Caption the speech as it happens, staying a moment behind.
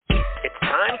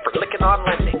time for Lykken on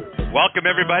Lending. Welcome,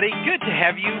 everybody. Good to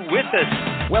have you with us.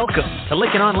 Welcome to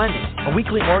Lykken on Lending, a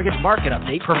weekly mortgage market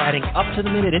update providing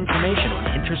up-to-the-minute information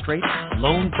on interest rates,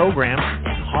 loan programs,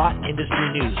 and hot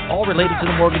industry news, all related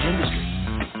to the mortgage industry.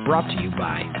 Brought to you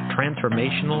by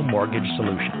Transformational Mortgage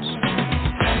Solutions.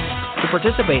 To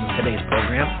participate in today's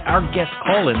program, our guest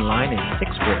call-in line is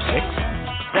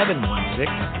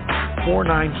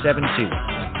 646-716-4972.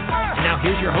 And now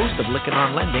here's your host of Lykken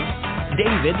on Lending,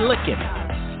 David Lykken.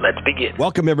 Let's begin.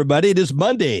 Welcome, everybody. It is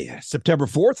Monday, September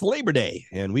 4th, Labor Day,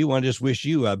 and we want to just wish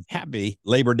you a happy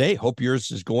Labor Day. Hope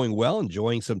yours is going well,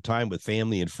 enjoying some time with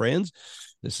family and friends.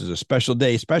 This is a special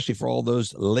day, especially for all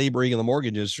those laboring in the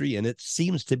mortgage industry, and it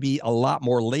seems to be a lot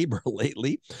more labor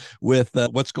lately with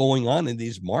what's going on in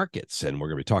these markets, and we're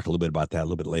going to be talking a little bit about that a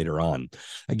little bit later on.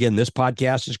 Again, this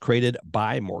podcast is created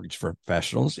by mortgage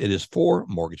professionals. It is for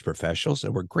mortgage professionals,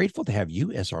 and we're grateful to have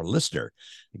you as our listener.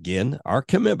 Again, our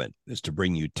commitment is to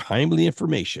bring you timely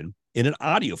information in an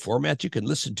audio format you can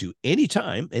listen to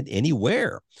anytime and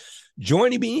anywhere.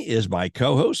 Joining me is my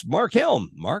co-host, Marc Helm.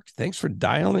 Marc, thanks for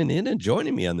dialing in and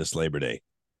joining me on this Labor Day.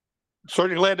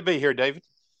 Certainly glad to be here, David.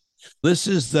 This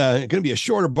is going to be a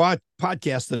shorter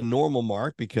podcast than normal,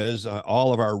 Marc, because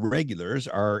all of our regulars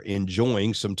are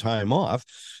enjoying some time off.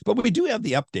 But we do have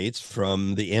the updates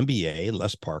from the NBA and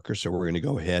Les Parker, so we're going to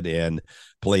go ahead and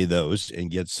play those and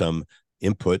get some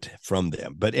input from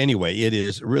them. But anyway, it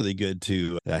is really good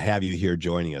to have you here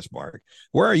joining us, Marc.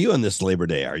 Where are you on this Labor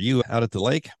Day? Are you out at the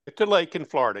lake? At the lake in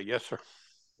Florida, yes, sir.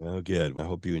 Oh, good. I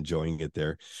hope you're enjoying it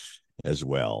there as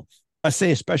well. I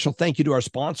say a special thank you to our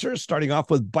sponsors, starting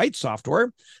off with Byte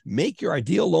Software. Make your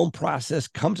ideal loan process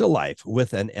come to life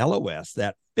with an LOS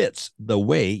that fits the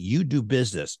way you do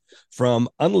business. From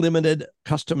unlimited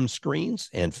custom screens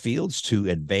and fields to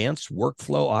advanced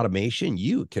workflow automation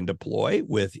you can deploy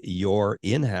with your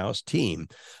in-house team.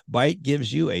 Byte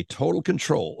gives you a total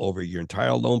control over your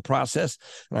entire loan process.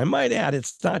 And I might add,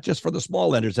 it's not just for the small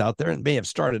lenders out there and may have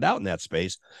started out in that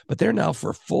space, but they're now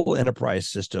for full enterprise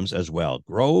systems as well.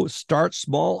 Start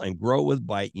small and grow with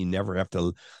Byte. You never have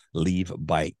to leave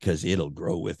Byte because it'll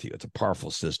grow with you. It's a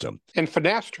powerful system. And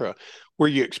Finastra, where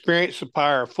you experience the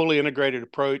power of fully integrated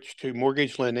approach to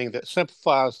mortgage lending that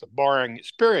simplifies the borrowing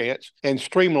experience and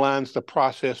streamlines the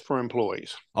process for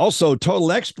employees. Also,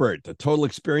 Total Expert, the total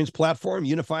experience platform,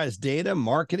 unifies data,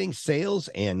 marketing, sales,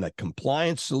 and the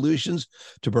compliance solutions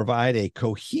to provide a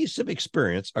cohesive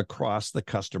experience across the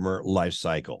customer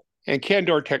lifecycle. And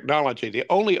Candor Technology, the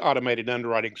only automated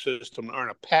underwriting system to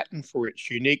earn a patent for its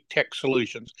unique tech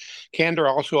solutions. Candor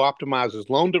also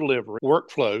optimizes loan delivery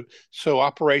workflow so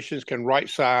operations can right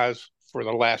size for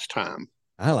the last time.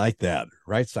 I like that.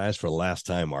 Right size for the last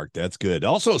time, Marc. That's good.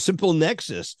 Also, Simple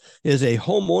Nexus is a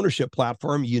home ownership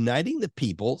platform uniting the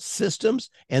people, systems,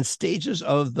 and stages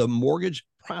of the mortgage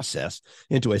process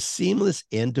into a seamless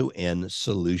end-to-end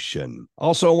solution.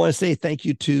 Also, I want to say thank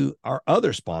you to our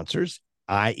other sponsors,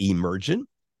 iEmergent,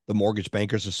 the Mortgage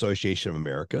Bankers Association of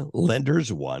America,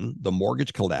 Lenders One, the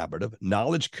Mortgage Collaborative,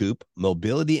 Knowledge Coop,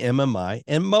 Mobility MMI,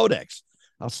 and Modex.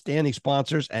 Outstanding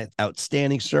sponsors and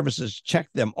outstanding services. Check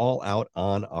them all out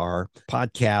on our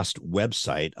podcast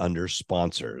website under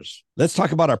sponsors. Let's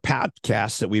talk about our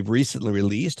podcast that we've recently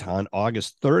released on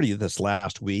August 30th, this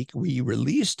last week. We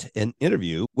released an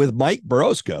interview with Mike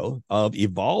Borosco of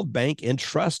Evolve Bank and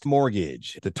Trust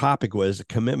Mortgage. The topic was a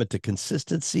commitment to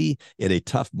consistency in a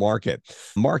tough market.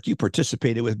 Marc, you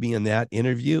participated with me in that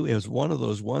interview. It was one of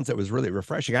those ones that was really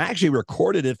refreshing. I actually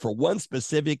recorded it for one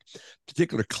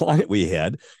particular client we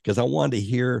had because I wanted to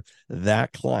hear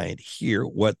that client hear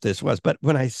what this was. But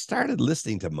when I started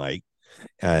listening to Mike,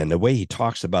 and the way he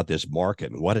talks about this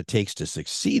market and what it takes to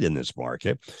succeed in this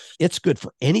market, it's good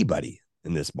for anybody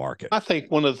in this market. I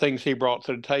think one of the things he brought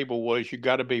to the table was you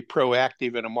got to be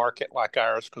proactive in a market like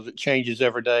ours because it changes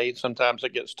every day. Sometimes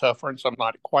it gets tougher and some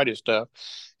not quite as tough.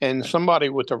 And somebody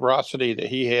with the veracity that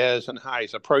he has and how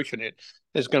he's approaching it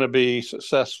is going to be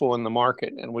successful in the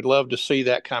market. And we'd love to see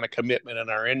that kind of commitment in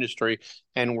our industry.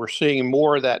 And we're seeing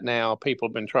more of that now. People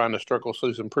have been trying to struggle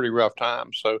through some pretty rough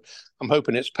times. So I'm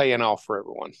hoping it's paying off for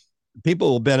everyone. People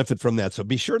will benefit from that. So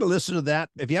be sure to listen to that.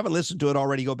 If you haven't listened to it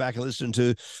already, go back and listen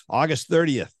to August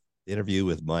 30th interview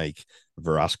with Mike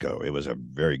Verosco. It was a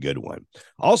very good one.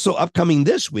 Also upcoming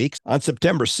this week on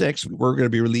September 6th, we're going to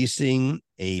be releasing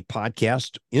a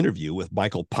podcast interview with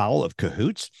Michael Powell of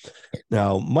Cahoots.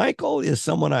 Now, Michael is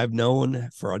someone I've known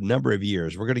for a number of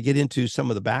years. We're going to get into some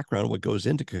of the background, what goes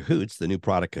into Cahoots, the new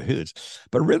product Cahoots.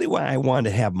 But really why I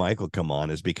wanted to have Michael come on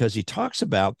is because he talks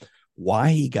about why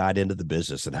he got into the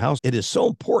business and how it is so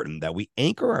important that we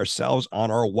anchor ourselves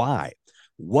on our why.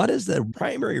 What is the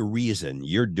primary reason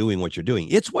you're doing what you're doing?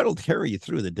 It's what will carry you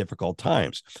through the difficult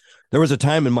times. There was a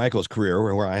time in Michael's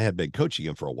career where I had been coaching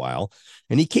him for a while,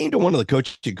 and he came to one of the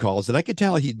coaching calls, and I could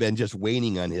tell he'd been just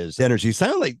waning on his energy. He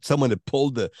sounded like someone had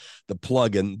pulled the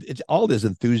plug, and all this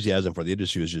enthusiasm for the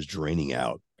industry was just draining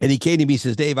out. And he came to me, he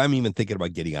says, Dave, I'm even thinking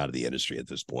about getting out of the industry at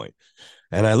this point.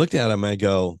 And I looked at him, and I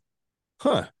go,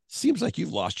 seems like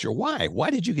you've lost your why.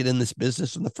 Why did you get in this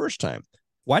business in the first time?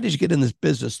 Why did you get in this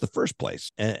business the first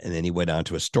place? And then he went on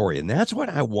to a story. And that's what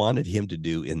I wanted him to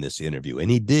do in this interview.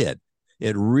 And he did.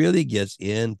 It really gets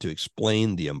in to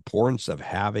explain the importance of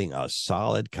having a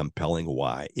solid, compelling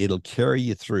why. It'll carry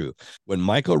you through. When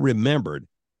Michael remembered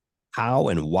how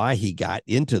and why he got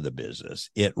into the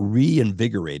business, it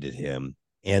reinvigorated him.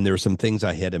 And there are some things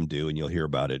I had him do, and you'll hear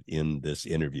about it in this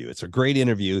interview. It's a great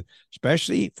interview,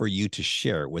 especially for you to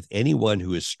share with anyone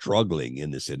who is struggling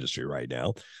in this industry right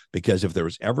now, because if there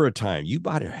was ever a time, you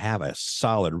better have a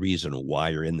solid reason why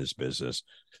you're in this business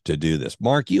to do this.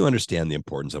 Marc, you understand the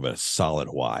importance of a solid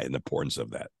why and the importance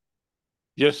of that.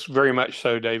 Yes, very much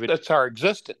so, David. That's our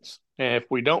existence. And if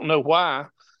we don't know why,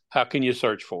 how can you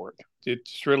search for it? It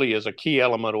really is a key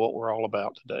element of what we're all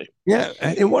about today. Yeah.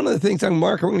 And one of the things,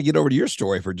 Marc, I'm going to get over to your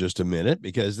story for just a minute,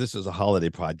 because this is a holiday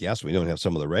podcast. We don't have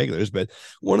some of the regulars, but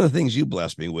one of the things you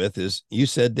blessed me with is you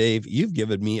said, Dave, you've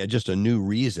given me just a new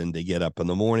reason to get up in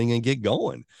the morning and get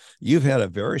going. You've had a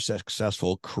very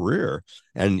successful career,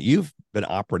 and you've been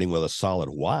operating with a solid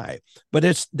why, but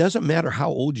it doesn't matter how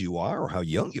old you are or how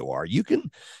young you are. You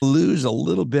can lose a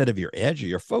little bit of your edge or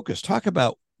your focus. Talk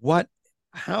about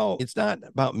how it's not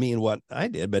about me and what I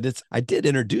did, but I did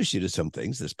introduce you to some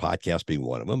things, this podcast being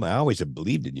one of them. I always have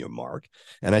believed in you, Marc,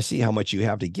 and I see how much you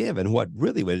have to give. And what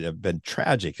really would have been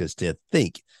tragic is to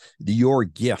think your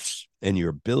gifts and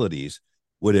your abilities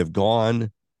would have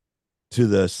gone to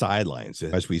the sidelines.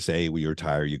 As we say, when you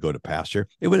retire, you go to pasture.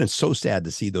 It would have been so sad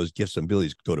to see those gifts and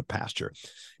abilities go to pasture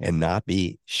and not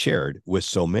be shared with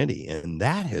so many. And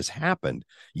that has happened.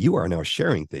 You are now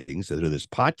sharing things that are this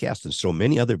podcast and so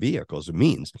many other vehicles and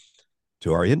means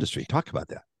to our industry. Talk about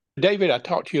that. David, I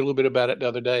talked to you a little bit about it the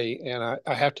other day, and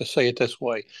I have to say it this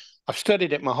way. I've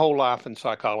studied it my whole life in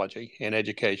psychology and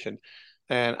education,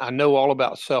 and I know all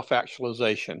about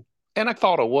self-actualization. And I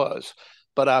thought I was.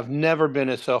 But I've never been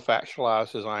as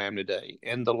self-actualized as I am today.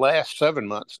 In the last 7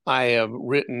 months, I have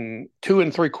written 2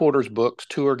 3/4 books.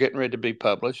 2 are getting ready to be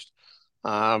published.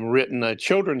 I've written a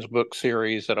children's book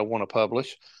series that I want to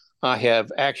publish. I have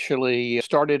actually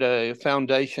started a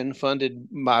foundation funded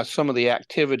by some of the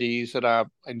activities that I've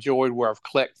enjoyed, where I've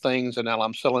collected things and now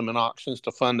I'm selling them in auctions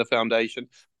to fund the foundation.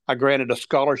 I granted a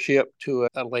scholarship to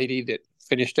a lady that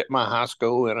finished at my high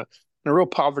school in a real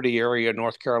poverty area in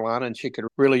North Carolina, and she could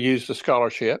really use the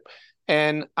scholarship.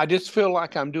 And I just feel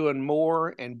like I'm doing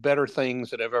more and better things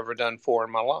that I've ever done for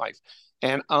in my life.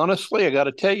 And honestly, I got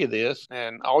to tell you this,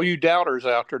 and all you doubters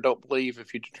out there don't believe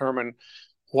if you determine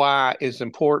why is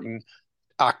important.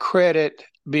 I credit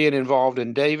being involved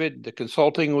in David, the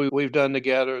consulting we've done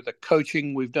together, the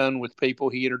coaching we've done with people.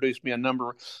 He introduced me a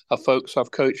number of folks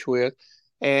I've coached with,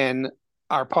 and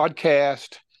our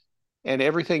podcast, and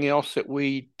everything else that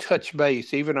we touch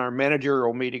base, even our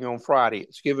managerial meeting on Friday.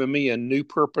 It's given me a new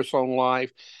purpose on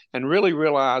life, and really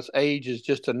realize age is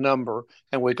just a number,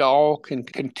 and we all can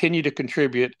continue to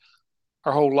contribute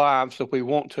our whole lives if we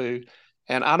want to.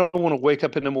 And I don't want to wake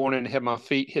up in the morning and have my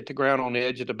feet hit the ground on the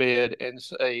edge of the bed and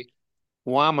say,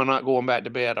 why am I not going back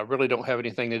to bed? I really don't have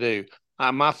anything to do.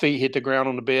 My feet hit the ground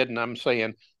on the bed, and I'm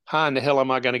saying, how in the hell am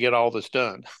I going to get all this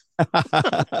done?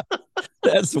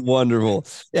 That's wonderful.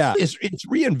 Yeah, it's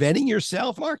reinventing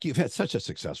yourself. Marc, you've had such a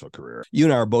successful career. You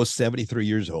and I are both 73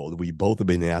 years old. We both have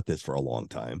been at this for a long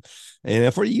time.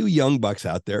 And for you young bucks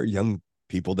out there, young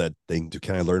people that think,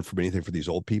 can I learn from anything for these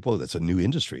old people? That's a new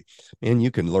industry. And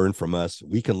you can learn from us.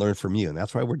 We can learn from you. And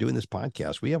that's why we're doing this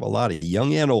podcast. We have a lot of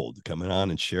young and old coming on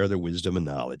and share their wisdom and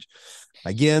knowledge.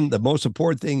 Again, the most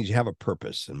important thing is you have a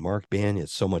purpose. And Marc, man,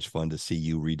 it's so much fun to see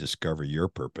you rediscover your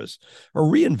purpose or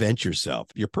reinvent yourself.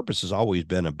 Your purpose has always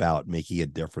been about making a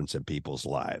difference in people's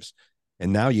lives.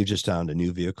 And now you just found a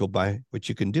new vehicle by which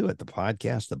you can do it. The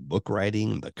podcast, the book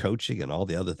writing, the coaching, and all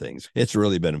the other things. It's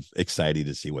really been exciting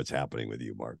to see what's happening with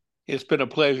you, Marc. It's been a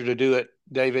pleasure to do it,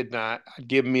 David. And it's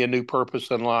given me a new purpose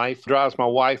in life. It drives my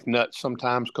wife nuts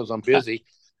sometimes because I'm busy.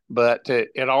 But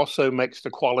it also makes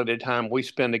the quality time we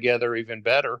spend together even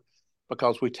better,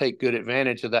 because we take good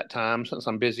advantage of that time since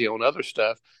I'm busy on other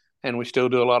stuff. and we still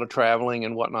do a lot of traveling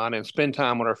and whatnot, and spend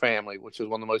time with our family, which is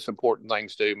one of the most important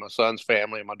things to do. My son's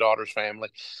family and my daughter's family,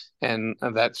 and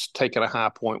that's taken a high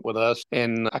point with us.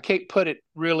 And I can't put it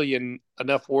really in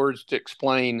enough words to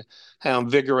explain how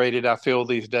invigorated I feel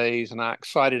these days and how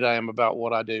excited I am about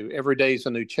what I do. Every day is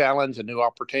a new challenge, a new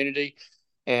opportunity.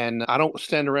 And I don't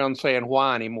stand around saying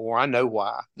why anymore. I know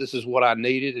why. This is what I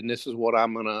needed, and this is what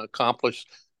I'm going to accomplish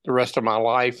the rest of my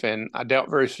life. And I doubt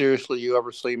very seriously you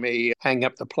ever see me hang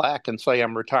up the plaque and say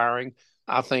I'm retiring.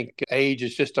 I think age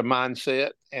is just a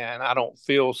mindset, and I don't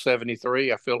feel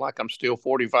 73. I feel like I'm still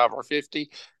 45 or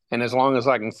 50. And as long as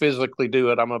I can physically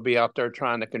do it, I'm going to be out there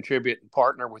trying to contribute and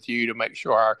partner with you to make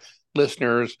sure our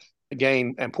listeners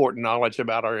gain important knowledge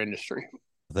about our industry.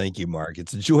 Thank you, Marc.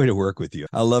 It's a joy to work with you.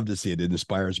 I love to see it. It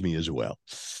inspires me as well.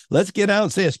 Let's get out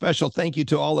and say a special thank you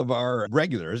to all of our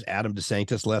regulars, Adam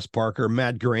DeSanctis, Les Parker,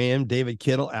 Matt Graham, David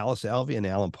Kittle, Alice Alvey, and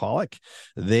Alan Pollack.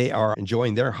 They are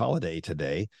enjoying their holiday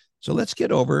today. So let's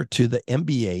get over to the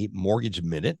MBA Mortgage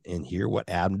Minute and hear what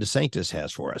Adam DeSanctis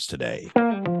has for us today.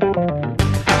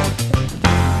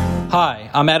 Hi,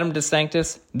 I'm Adam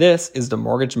DeSanctis. This is the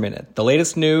Mortgage Minute, the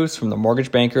latest news from the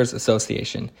Mortgage Bankers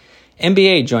Association.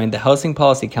 MBA joined the Housing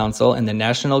Policy Council and the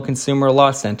National Consumer Law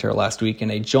Center last week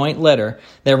in a joint letter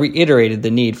that reiterated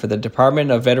the need for the Department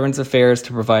of Veterans Affairs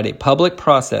to provide a public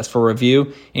process for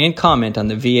review and comment on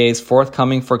the VA's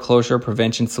forthcoming foreclosure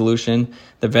prevention solution,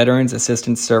 the Veterans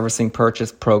Assistance Servicing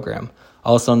Purchase Program,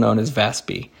 also known as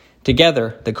VASP.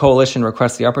 Together, the coalition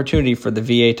requests the opportunity for the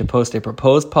VA to post a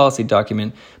proposed policy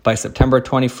document by September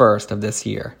 21st of this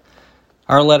year.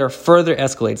 Our letter further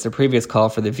escalates the previous call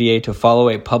for the VA to follow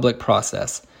a public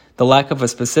process. The lack of a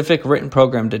specific written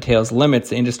program details limits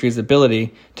the industry's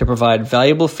ability to provide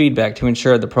valuable feedback to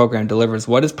ensure the program delivers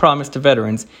what is promised to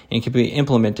veterans and can be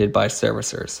implemented by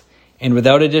servicers. And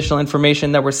without additional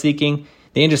information that we're seeking,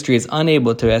 the industry is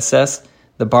unable to assess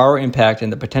the borrower impact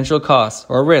and the potential costs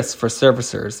or risks for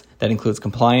servicers that includes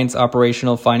compliance,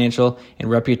 operational, financial, and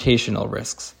reputational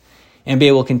risks.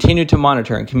 MBA will continue to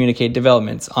monitor and communicate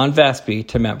developments on VASP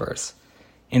to members.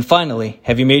 And finally,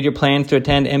 have you made your plans to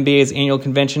attend MBA's annual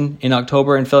convention in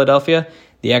October in Philadelphia?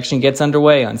 The action gets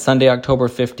underway on Sunday, October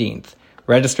 15th.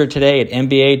 Register today at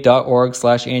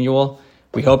mba.org/annual.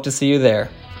 We hope to see you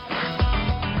there.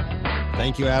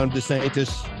 Thank you, Adam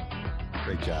DeSanctis.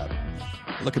 Great job.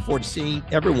 Looking forward to seeing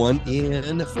everyone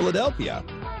in Philadelphia.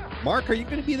 Marc, are you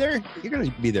going to be there? You're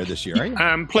going to be there this year, right?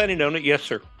 I'm planning on it. Yes,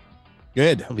 sir.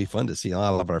 Good. It'll be fun to see a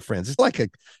lot of our friends. It's like a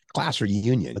class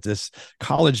reunion. It's this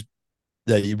college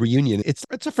reunion. It's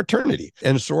a fraternity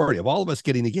and a sorority of all of us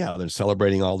getting together and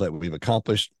celebrating all that we've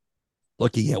accomplished,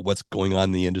 looking at what's going on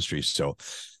in the industry. So,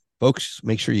 folks,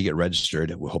 make sure you get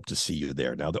registered. We hope to see you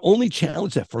there. Now, the only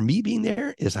challenge that for me being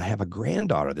there is I have a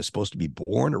granddaughter that's supposed to be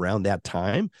born around that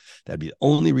time. That'd be the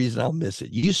only reason I'll miss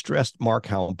it. You stressed, Marc,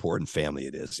 how important family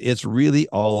it is. It's really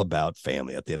all about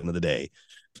family at the end of the day.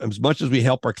 As much as we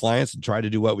help our clients and try to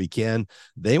do what we can,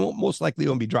 they won't most likely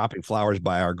be dropping flowers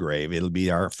by our grave. It'll be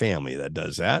our family that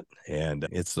does that. And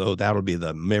that'll be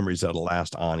the memories that'll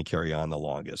last on and carry on the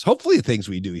longest. Hopefully the things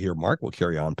we do here, Marc, will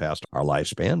carry on past our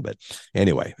lifespan. But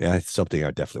anyway, it's something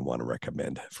I definitely want to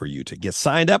recommend for you to get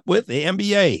signed up with the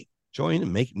MBA. Join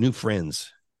and make new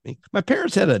friends. My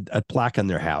parents had a plaque on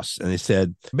their house, and they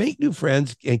said, make new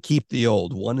friends and keep the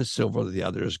old. One is silver, the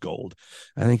other is gold.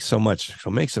 I think so much. So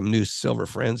make some new silver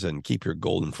friends and keep your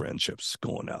golden friendships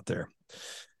going out there.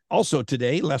 Also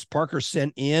today, Les Parker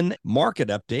sent in market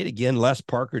update. Again, Les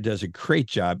Parker does a great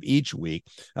job each week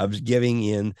of giving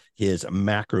in his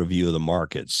macro view of the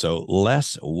market. So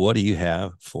Les, what do you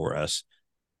have for us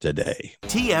today?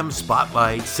 TM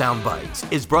Spotlight Soundbites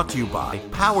is brought to you by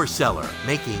Power Seller,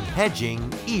 making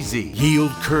hedging easy.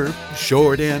 Yield curve,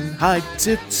 short end, hides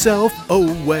itself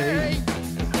away.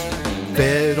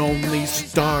 Fed only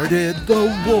started the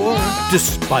war.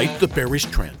 Despite the bearish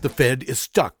trend, the Fed is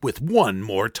stuck with one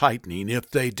more tightening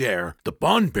if they dare. The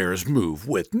bond bears move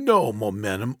with no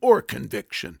momentum or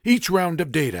conviction. Each round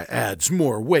of data adds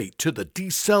more weight to the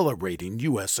decelerating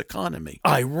U.S. economy.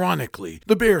 Ironically,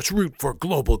 the bears root for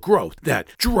global growth that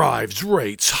drives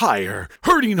rates higher,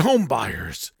 hurting home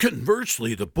buyers.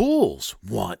 Conversely, the bulls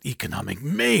want economic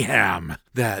mayhem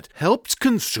that helps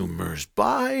consumers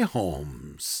buy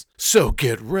homes. So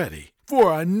get ready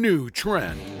for a new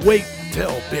trend. Wait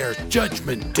till Bear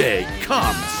Judgment Day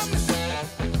comes.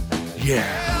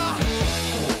 Yeah.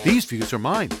 These views are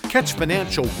mine. Catch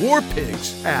financial war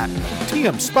pigs at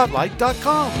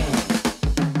tmspotlight.com.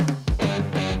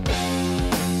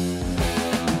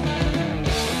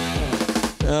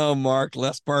 Oh, Mark,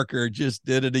 Les Parker just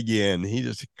did it again. He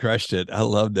just crushed it. I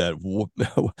love that.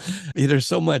 There's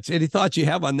so much. Any thoughts you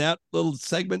have on that little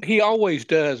segment? He always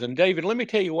does. And David, let me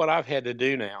tell you what I've had to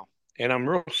do now. And I'm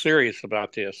real serious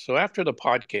about this. So after the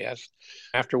podcast,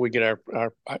 after we get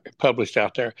our published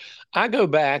out there, I go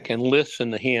back and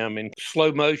listen to him in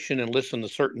slow motion and listen to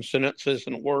certain sentences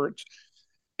and words.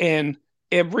 And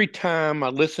every time I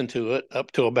listen to it,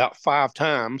 up to about 5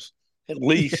 times, at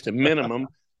least a minimum,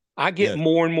 I get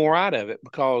more and more out of it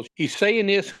because he's saying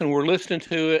this and we're listening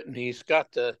to it and he's got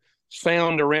the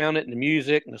sound around it and the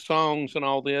music and the songs and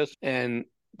all this. And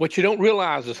what you don't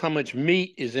realize is how much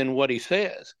meat is in what he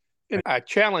says. And I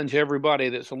challenge everybody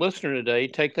that's a listener today,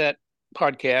 take that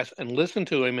podcast and listen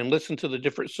to him and listen to the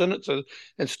different sentences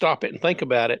and stop it and think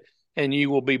about it. And you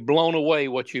will be blown away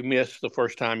what you missed the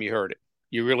first time you heard it.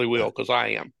 You really will, because I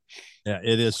am. Yeah,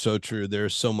 it is so true.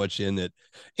 There's so much in it.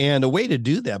 And a way to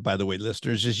do that, by the way,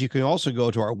 listeners, is you can also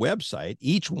go to our website.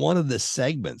 Each one of the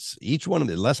segments, each one of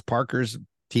the Les Parker's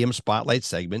TM Spotlight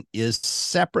segment is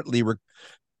separately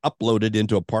uploaded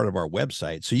into a part of our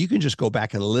website. So you can just go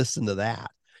back and listen to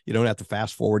that. You don't have to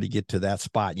fast forward to get to that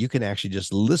spot. You can actually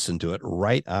just listen to it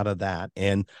right out of that.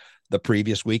 And the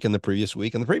previous week and the previous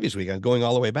week and the previous week. I'm going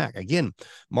all the way back. Again,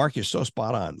 Mark, you're so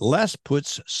spot on. Les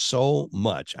puts so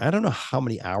much. I don't know how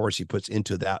many hours he puts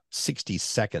into that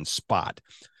 60-second spot,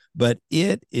 but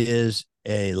it is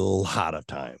a lot of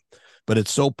time. But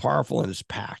it's so powerful and it's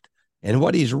packed. And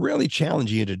what he's really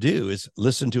challenging you to do is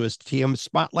listen to his TM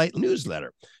Spotlight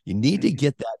newsletter. You need to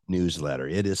get that newsletter.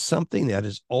 It is something that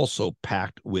is also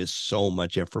packed with so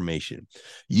much information.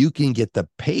 You can get the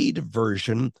paid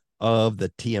version of the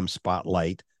TM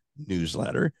Spotlight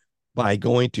newsletter by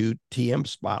going to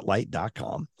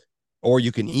tmspotlight.com, or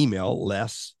you can email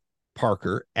Les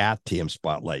Parker at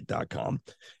tmspotlight.com,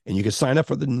 and you can sign up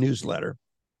for the newsletter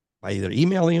by either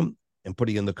emailing him and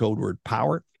putting in the code word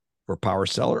POWER for Power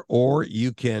Seller, or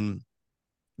you can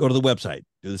go to the website,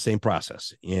 do the same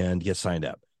process, and get signed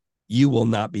up. You will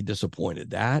not be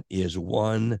disappointed. That is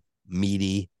one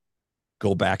meaty,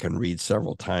 go back and read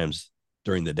several times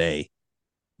during the day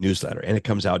newsletter, and it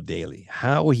comes out daily.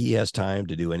 How he has time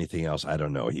to do anything else, I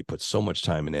don't know. He puts so much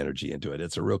time and energy into it.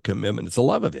 It's a real commitment. It's a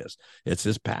love of his. It's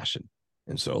his passion.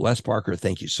 And so, Les Parker,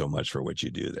 thank you so much for what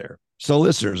you do there. So,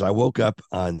 listeners, I woke up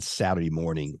on Saturday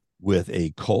morning with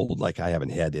a cold like I haven't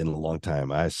had in a long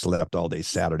time. I slept all day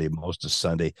Saturday, most of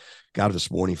Sunday. Got up this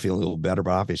morning feeling a little better,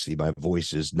 but obviously my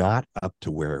voice is not up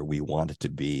to where we want it to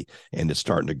be, and it's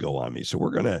starting to go on me. So we're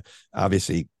going to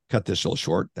obviously cut this a little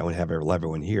short. I want to have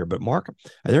everyone here. But Mark,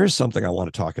 there is something I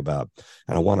want to talk about,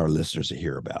 and I want our listeners to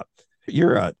hear about.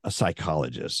 You're a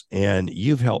psychologist, and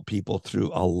you've helped people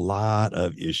through a lot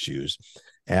of issues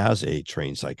as a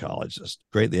trained psychologist,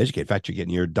 greatly educated. In fact, you're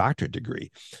getting your doctorate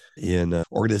degree in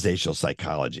organizational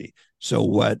psychology. So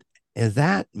what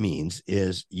that means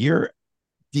is you're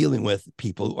dealing with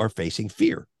people who are facing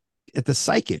fear. At the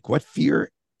psychic, what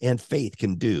fear and faith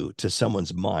can do to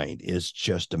someone's mind is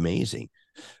just amazing.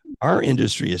 Our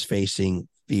industry is facing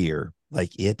fear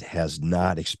like it has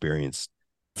not experienced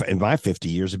in my 50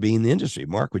 years of being in the industry.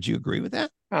 Mark, would you agree with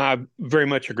that? I very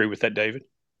much agree with that, David.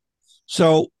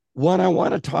 So what I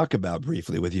want to talk about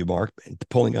briefly with you, Mark,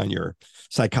 pulling on your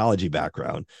psychology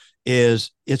background,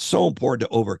 is it's so important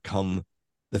to overcome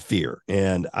the fear.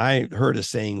 And I heard a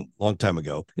saying a long time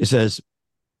ago. It says,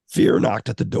 fear knocked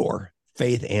at the door,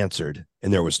 faith answered,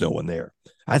 and there was no one there.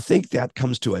 I think that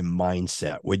comes to a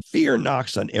mindset. When fear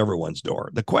knocks on everyone's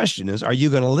door, the question is, are you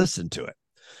going to listen to it?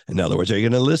 In other words, are you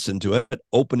going to listen to it,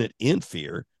 open it in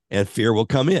fear, and fear will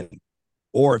come in?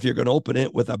 Or if you're going to open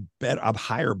it with a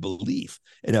higher belief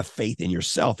and a faith in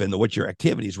yourself and what your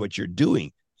activities, what you're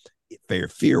doing,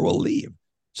 fear will leave.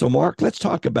 So, Mark, let's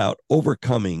talk about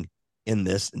overcoming in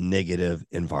this negative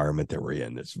environment that we're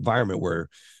in, this environment where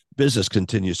business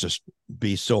continues to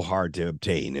be so hard to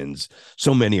obtain, and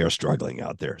so many are struggling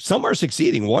out there. Some are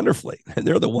succeeding wonderfully, and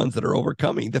they're the ones that are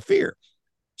overcoming the fear.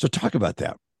 So talk about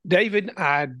that. David,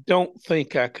 I don't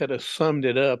think I could have summed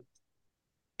it up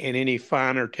in any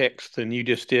finer text than you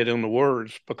just did on the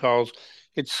words, because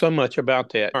it's so much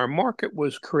about that. Our market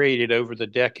was created over the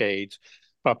decades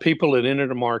by people that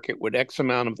entered a market with X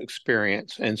amount of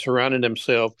experience and surrounded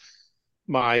themselves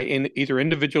by either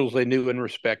individuals they knew and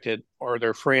respected or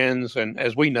their friends, and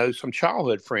as we know, some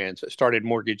childhood friends that started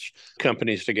mortgage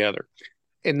companies together.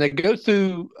 And they go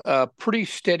through a pretty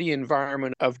steady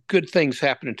environment of good things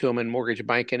happening to them in mortgage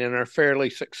banking and are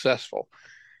fairly successful.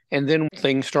 And then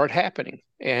things start happening,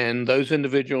 and those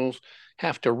individuals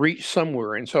have to reach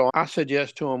somewhere. And so I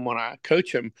suggest to them when I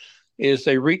coach them is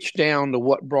they reach down to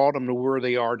what brought them to where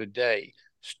they are today.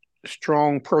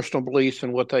 strong personal beliefs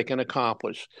in what they can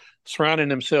accomplish, surrounding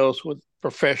themselves with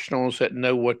professionals that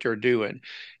know what they're doing.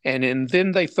 And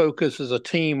then they focus as a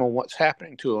team on what's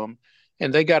happening to them.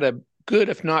 And they got a good,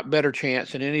 if not better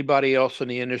chance than anybody else in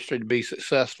the industry to be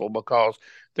successful because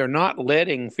they're not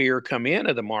letting fear come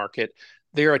into the market.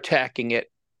 They're attacking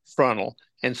it frontal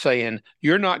and saying,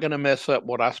 you're not going to mess up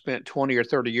what I spent 20 or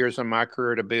 30 years of my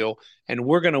career to build, and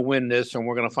we're going to win this, and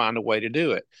we're going to find a way to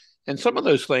do it. And some of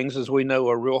those things, as we know,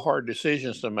 are real hard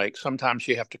decisions to make. Sometimes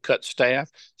you have to cut staff.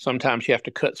 Sometimes you have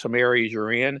to cut some areas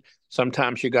you're in.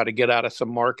 Sometimes you got to get out of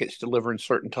some markets delivering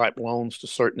certain type loans to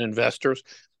certain investors.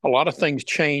 A lot of things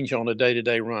change on a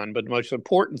day-to-day run, but the most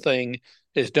important thing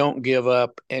is don't give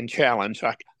up and challenge.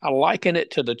 I liken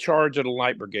it to the charge of the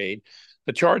Light Brigade.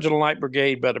 The charge of the Light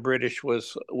Brigade by the British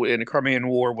was in the Crimean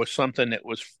War was something that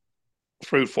was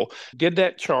fruitful. Did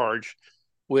that charge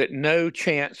with no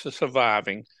chance of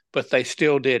surviving, but they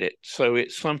still did it. So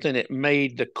it's something that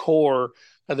made the core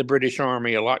of the British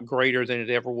Army a lot greater than it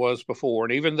ever was before.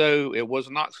 And even though it was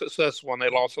not successful and they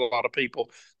lost a lot of people,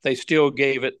 they still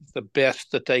gave it the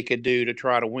best that they could do to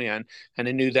try to win. And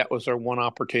they knew that was their one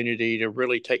opportunity to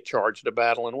really take charge of the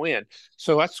battle and win.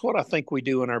 So that's what I think we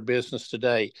do in our business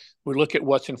today. We look at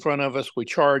what's in front of us, we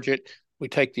charge it, we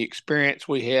take the experience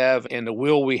we have and the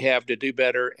will we have to do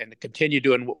better and to continue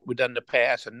doing what we've done in the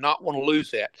past and not want to lose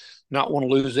that, not want to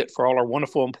lose it for all our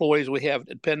wonderful employees we have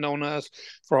that depend on us,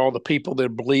 for all the people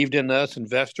that believed in us,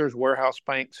 investors, warehouse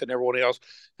banks, and everyone else,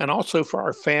 and also for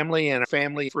our family and our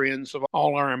family friends of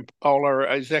all our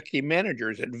executive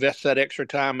managers that invest that extra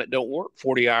time that don't work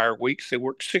 40-hour weeks. They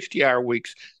work 60-hour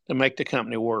weeks to make the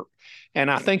company work.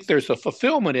 And I think there's a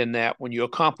fulfillment in that when you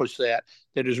accomplish that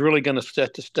is really going to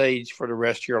set the stage for the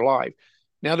rest of your life.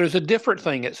 Now, there's a different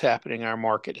thing that's happening in our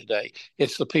market today.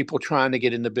 It's the people trying to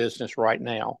get into business right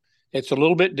now. It's a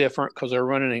little bit different because they're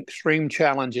running extreme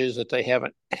challenges that they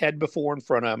haven't had before in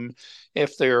front of them.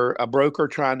 If they're a broker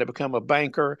trying to become a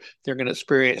banker, they're going to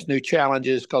experience new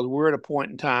challenges because we're at a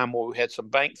point in time where we had some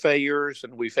bank failures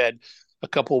and we've had a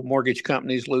couple of mortgage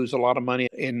companies lose a lot of money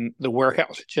in the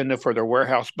warehouse agenda for their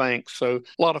warehouse banks. So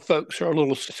a lot of folks are a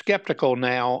little skeptical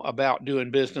now about doing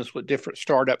business with different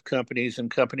startup companies and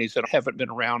companies that haven't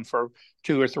been around for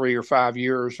 2 or 3 or 5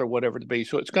 years or whatever it be.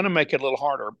 So it's going to make it a little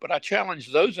harder. But I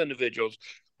challenge those individuals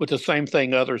with the same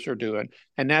thing others are doing.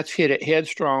 And that's hit it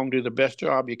headstrong, do the best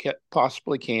job you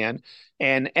possibly can,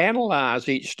 and analyze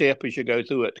each step as you go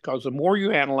through it. Because the more you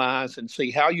analyze and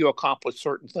see how you accomplish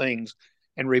certain things,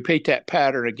 and repeat that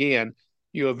pattern again,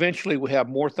 you eventually will have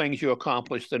more things you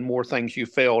accomplish than more things you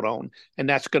failed on. And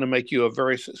that's going to make you a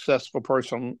very successful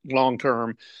person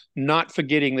long-term, not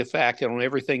forgetting the fact that on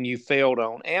everything you failed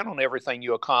on and on everything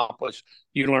you accomplished,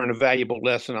 you learn a valuable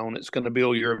lesson on. It's going to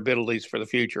build your abilities for the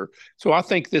future. So I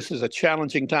think this is a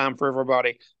challenging time for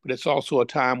everybody, but it's also a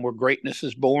time where greatness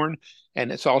is born.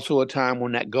 And it's also a time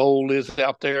when that goal is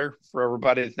out there for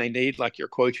everybody that they need, like your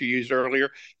quote you used earlier.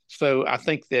 So I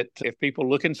think that if people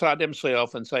look inside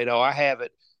themselves and say, oh, I have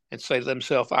it, and say to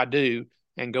themselves, I do,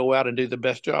 and go out and do the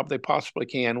best job they possibly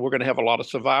can, we're going to have a lot of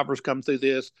survivors come through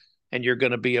this, and you're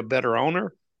going to be a better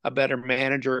owner, a better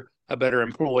manager, a better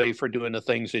employee for doing the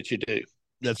things that you do.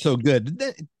 That's so good.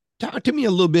 Talk to me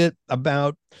a little bit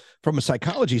about, from a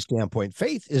psychology standpoint,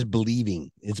 faith is believing.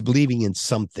 It's believing in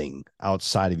something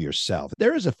outside of yourself.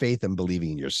 There is a faith in believing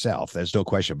in yourself. There's no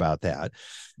question about that.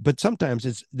 But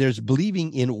sometimes there's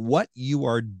believing in what you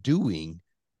are doing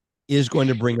is going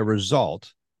to bring a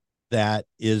result that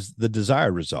is the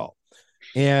desired result.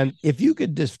 And if you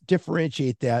could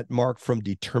differentiate that, Marc, from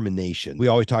determination. We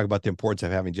always talk about the importance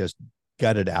of having just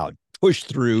gut it out, push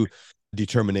through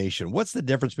determination. What's the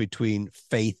difference between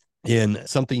faith in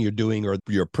something you're doing or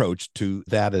your approach to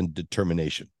that and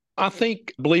determination? I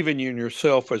think believing in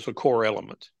yourself is a core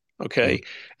element. Okay.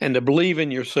 Mm-hmm. And to believe in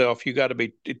yourself, you got to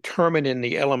be determined in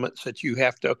the elements that you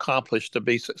have to accomplish to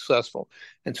be successful.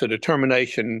 And so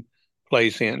determination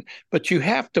plays in, but you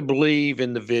have to believe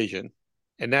in the vision.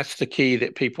 And that's the key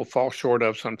that people fall short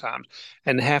of sometimes,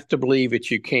 and have to believe that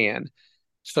you can.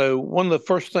 So one of the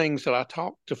first things that I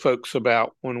talk to folks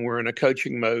about when we're in a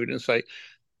coaching mode and say,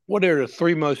 what are the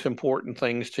 3 most important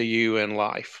things to you in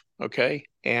life? Okay.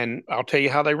 And I'll tell you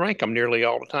how they rank them nearly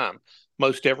all the time.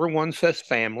 Most everyone says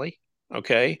family.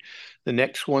 Okay. The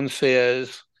next one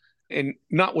says, and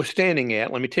notwithstanding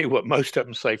that, let me tell you what most of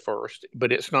them say first,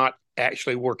 but it's not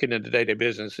actually working in the day-to-day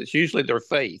business. It's usually their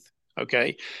faith.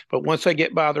 Okay. But once they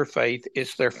get by their faith,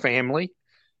 it's their family,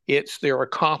 it's their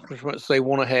accomplishments they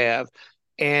want to have,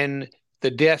 and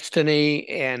the destiny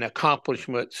and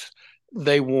accomplishments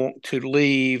they want to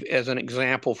leave as an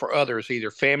example for others,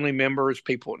 either family members,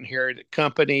 people inherited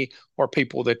company, or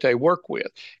people that they work with.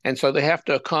 And so they have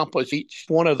to accomplish each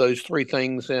one of those three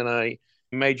things in a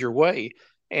major way.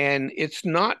 And it's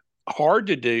not hard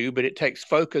to do, but it takes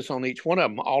focus on each one of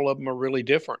them. All of them are really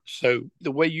different. So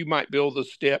the way you might build the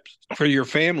steps for your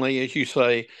family is you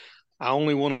say, I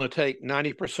only want to take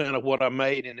 90% of what I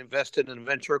made and invest it in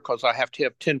venture because I have to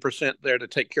have 10% there to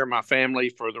take care of my family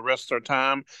for the rest of their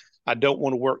time. I don't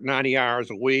want to work 90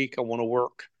 hours a week. I want to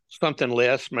work something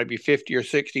less, maybe 50 or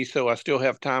 60, so I still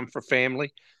have time for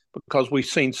family, because we've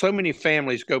seen so many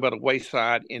families go by the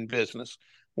wayside in business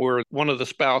where one of the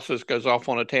spouses goes off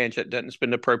on a tangent, doesn't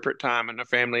spend the appropriate time in the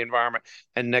family environment,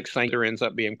 and next thing there ends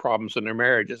up being problems in their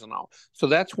marriages and all. So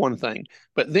that's one thing.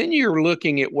 But then you're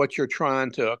looking at what you're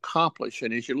trying to accomplish.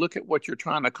 And as you look at what you're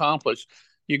trying to accomplish,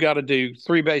 you got to do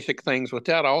three basic things. With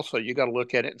that also, you got to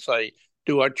look at it and say,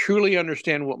 do I truly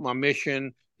understand what my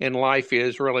mission in life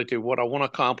is relative to what I want to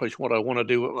accomplish, what I want to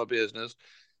do with my business?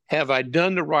 Have I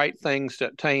done the right things to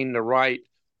obtain the right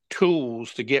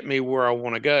tools to get me where I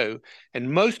want to go?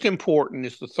 And most important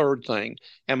is the third thing.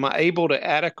 Am I able to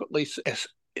adequately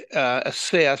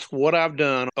assess what I've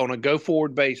done on a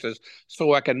go-forward basis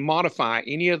so I can modify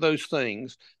any of those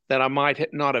things that I might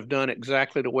not have done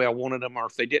exactly the way I wanted them, or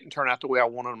if they didn't turn out the way I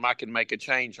wanted them, I can make a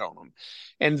change on them.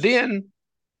 And then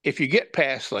if you get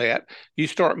past that, you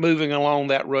start moving along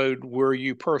that road where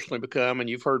you personally become, and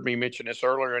you've heard me mention this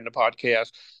earlier in the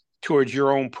podcast, towards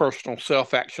your own personal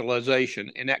self-actualization.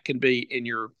 And that can be in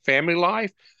your family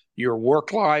life, your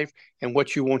work life, and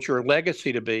what you want your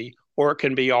legacy to be, or it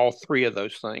can be all three of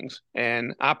those things.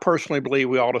 And I personally believe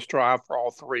we ought to strive for all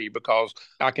three, because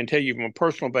I can tell you from a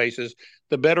personal basis,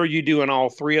 the better you do in all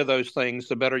three of those things,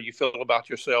 the better you feel about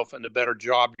yourself and the better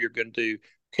job you're going to do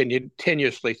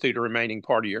continuously through the remaining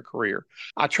part of your career.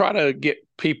 I try to get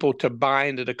people to buy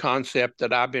into the concept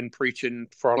that I've been preaching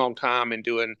for a long time and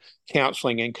doing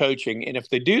counseling and coaching. And if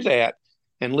they do that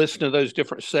and listen to those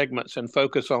different segments and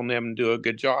focus on them and do a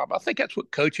good job, I think that's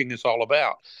what coaching is all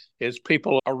about, is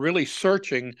people are really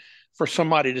searching for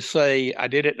somebody to say, I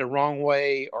did it the wrong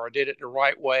way, or I did it the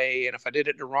right way. And if I did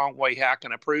it the wrong way, how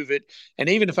can I prove it? And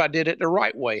even if I did it the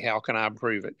right way, how can I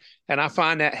improve it? And I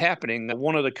find that happening.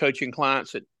 One of the coaching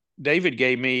clients that David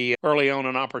gave me early on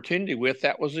an opportunity with,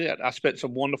 that was it. I spent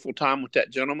some wonderful time with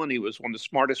that gentleman. He was one of the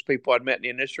smartest people I'd met in the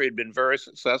industry. He'd been very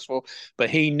successful, but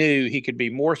he knew he could be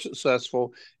more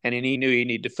successful. And he knew he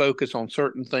needed to focus on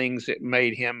certain things that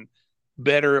made him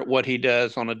better at what he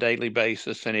does on a daily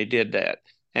basis. And he did that.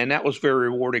 And that was very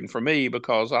rewarding for me,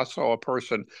 because I saw a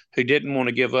person who didn't want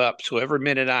to give up. So every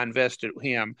minute I invested in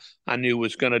him, I knew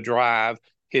was going to drive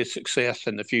his success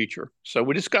in the future. So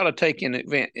we just got to take into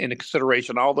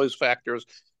consideration all those factors.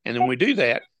 And when we do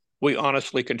that, we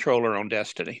honestly control our own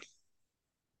destiny.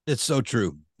 It's so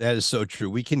true. That is so true.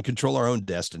 We can control our own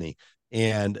destiny.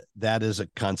 And that is a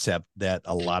concept that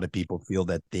a lot of people feel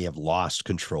that they have lost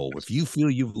control. If you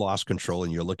feel you've lost control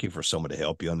and you're looking for someone to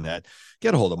help you on that,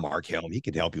 get a hold of Marc Helm. He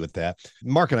can help you with that.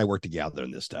 Marc and I work together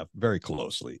in this stuff very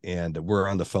closely, and we're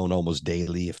on the phone almost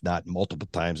daily, if not multiple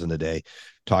times in a day,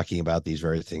 talking about these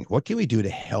very things. What can we do to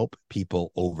help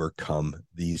people overcome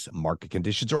these market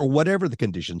conditions, or whatever the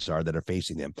conditions are that are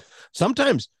facing them?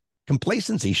 Sometimes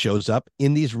complacency shows up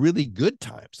in these really good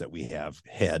times that we have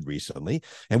had recently.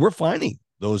 And we're finding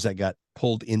those that got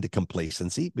pulled into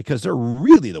complacency because they're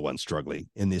really the ones struggling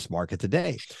in this market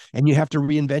today. And you have to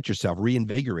reinvent yourself,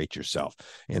 reinvigorate yourself.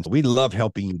 And we love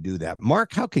helping you do that.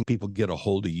 Marc, how can people get a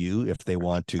hold of you if they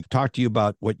want to talk to you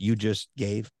about what you just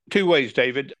gave? Two ways,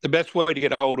 David. The best way to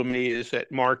get a hold of me is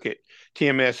at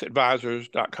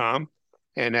marc@tmsadvisors.com.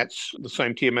 And that's the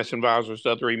same TMS Advisors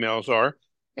the other emails are.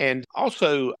 And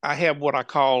also, I have what I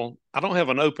call, I don't have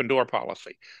an open door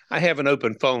policy. I have an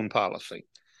open phone policy.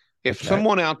 If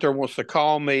someone out there wants to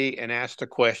call me and ask a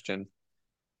question,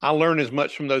 I learn as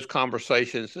much from those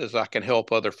conversations as I can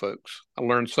help other folks. I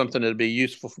learn something that'll be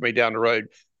useful for me down the road.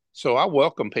 So I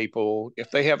welcome people, if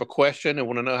they have a question and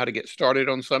want to know how to get started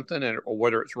on something, or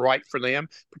whether it's right for them,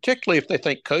 particularly if they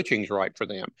think coaching is right for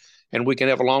them. And we can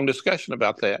have a long discussion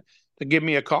about that. To give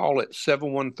me a call at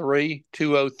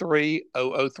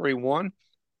 713-203-0031.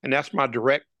 And that's my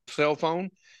direct cell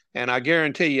phone. And I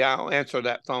guarantee you I'll answer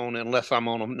that phone unless I'm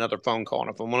on another phone call.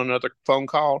 And if I'm on another phone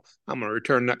call, I'm going to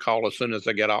return that call as soon as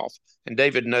I get off. And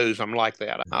David knows I'm like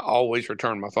that. I always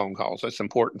return my phone calls. That's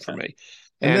important for me.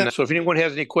 And so if anyone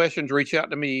has any questions, reach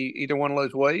out to me either one of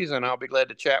those ways, and I'll be glad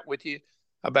to chat with you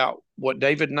about what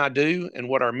David and I do and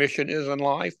what our mission is in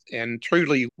life. And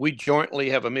truly, we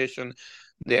jointly have a mission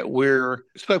that we're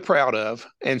so proud of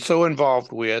and so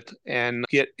involved with, and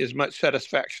get as much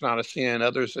satisfaction out of seeing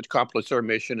others accomplish their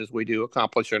mission as we do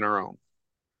accomplishing our own.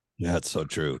 That's so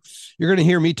true. You're going to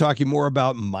hear me talking more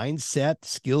about mindset,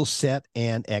 skill set,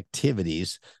 and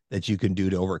activities that you can do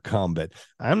to overcome. But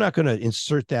I'm not going to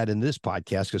insert that in this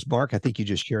podcast because, Marc, I think you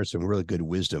just shared some really good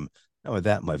wisdom. Now with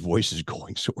that, my voice is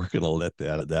going, so we're going to let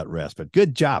that rest. But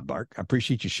good job, Marc. I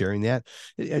appreciate you sharing that.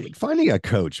 Finding a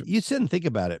coach, you sit and think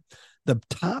about it. The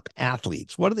top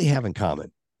athletes, what do they have in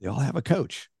common? They all have a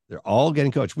coach. They're all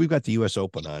getting coached. We've got the U.S.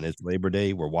 Open on. It's Labor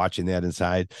Day. We're watching that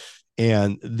inside.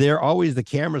 And they're always, the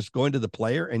camera's going to the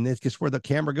player, and that's just where the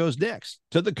camera goes next,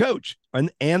 to the coach and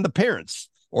the parents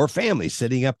or family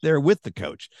sitting up there with the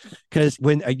coach. Because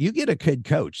when you get a good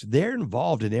coach, they're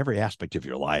involved in every aspect of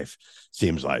your life,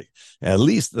 seems like. At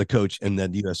least the coach in the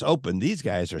U.S. Open, these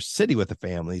guys are sitting with the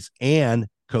families and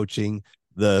coaching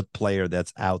the player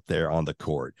that's out there on the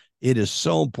court. It is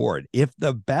so important. If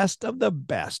the best of the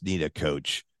best need a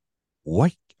coach,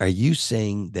 what are you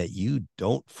saying that you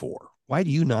don't for? Why do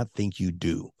you not think you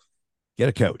do? Get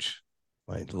a coach.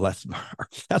 Right?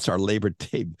 That's our Labor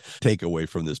Day takeaway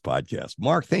from this podcast.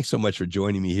 Marc, thanks so much for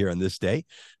joining me here on this day.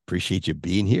 Appreciate you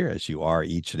being here as you are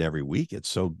each and every week. It's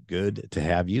so good to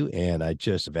have you, and I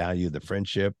just value the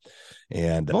friendship.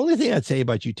 And the only thing I'd say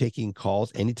about you taking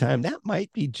calls anytime, that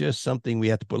might be just something we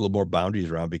have to put a little more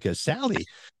boundaries around, because Sally,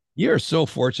 you're so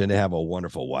fortunate to have a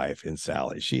wonderful wife in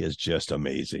Sally. She is just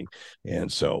amazing.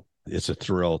 And so it's a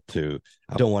thrill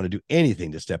I don't want to do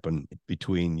anything to step in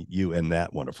between you and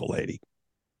that wonderful lady.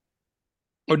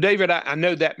 Well, David, I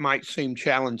know that might seem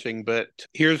challenging, but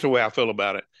here's the way I feel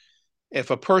about it. If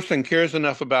a person cares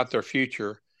enough about their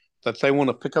future that they want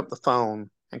to pick up the phone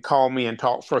and call me and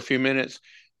talk for a few minutes,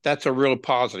 that's a real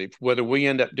positive. Whether we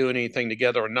end up doing anything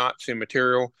together or not, it's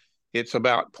immaterial. It's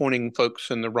about pointing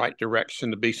folks in the right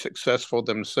direction to be successful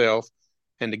themselves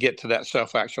and to get to that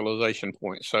self-actualization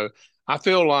point. So I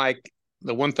feel like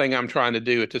the one thing I'm trying to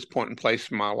do at this point in place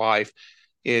in my life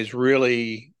is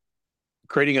really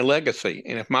creating a legacy.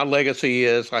 And if my legacy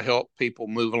is I help people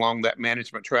move along that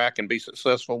management track and be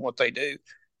successful in what they do,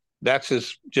 that's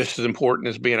just as important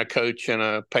as being a coach and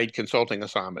a paid consulting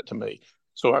assignment to me.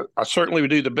 So I certainly would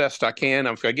do the best I can.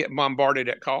 If I get bombarded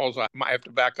at calls, I might have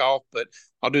to back off, but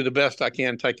I'll do the best I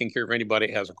can taking care of anybody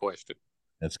that has a question.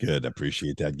 That's good. I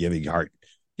appreciate that. Giving heart,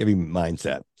 giving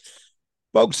mindset.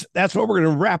 Folks, that's what we're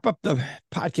going to wrap up the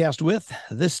podcast with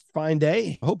this fine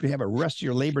day. I hope you have a rest of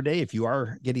your Labor Day if you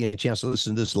are getting a chance to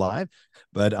listen to this live.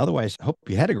 But otherwise, I hope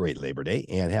you had a great Labor Day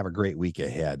and have a great week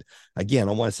ahead. Again,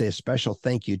 I want to say a special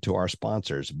thank you to our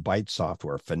sponsors, Byte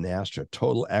Software, Finastra,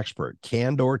 Total Expert,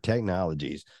 Candor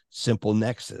Technologies, Simple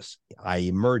Nexus,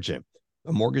 iEmergent,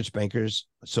 the Mortgage Bankers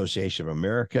Association of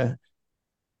America,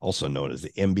 also known as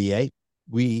the MBA.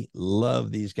 We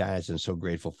love these guys and so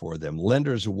grateful for them.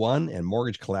 Lenders One and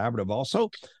Mortgage Collaborative also,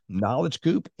 Knowledge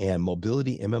Coop and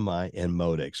Mobility MMI and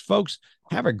Modex. Folks,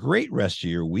 have a great rest of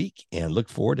your week and look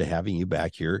forward to having you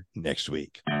back here next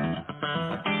week.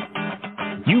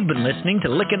 You've been listening to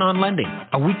Lykken on Lending,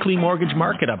 a weekly mortgage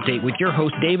market update with your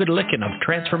host David Lykken of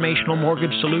Transformational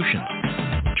Mortgage Solutions.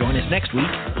 Join us next week,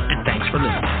 and thanks for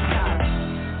listening.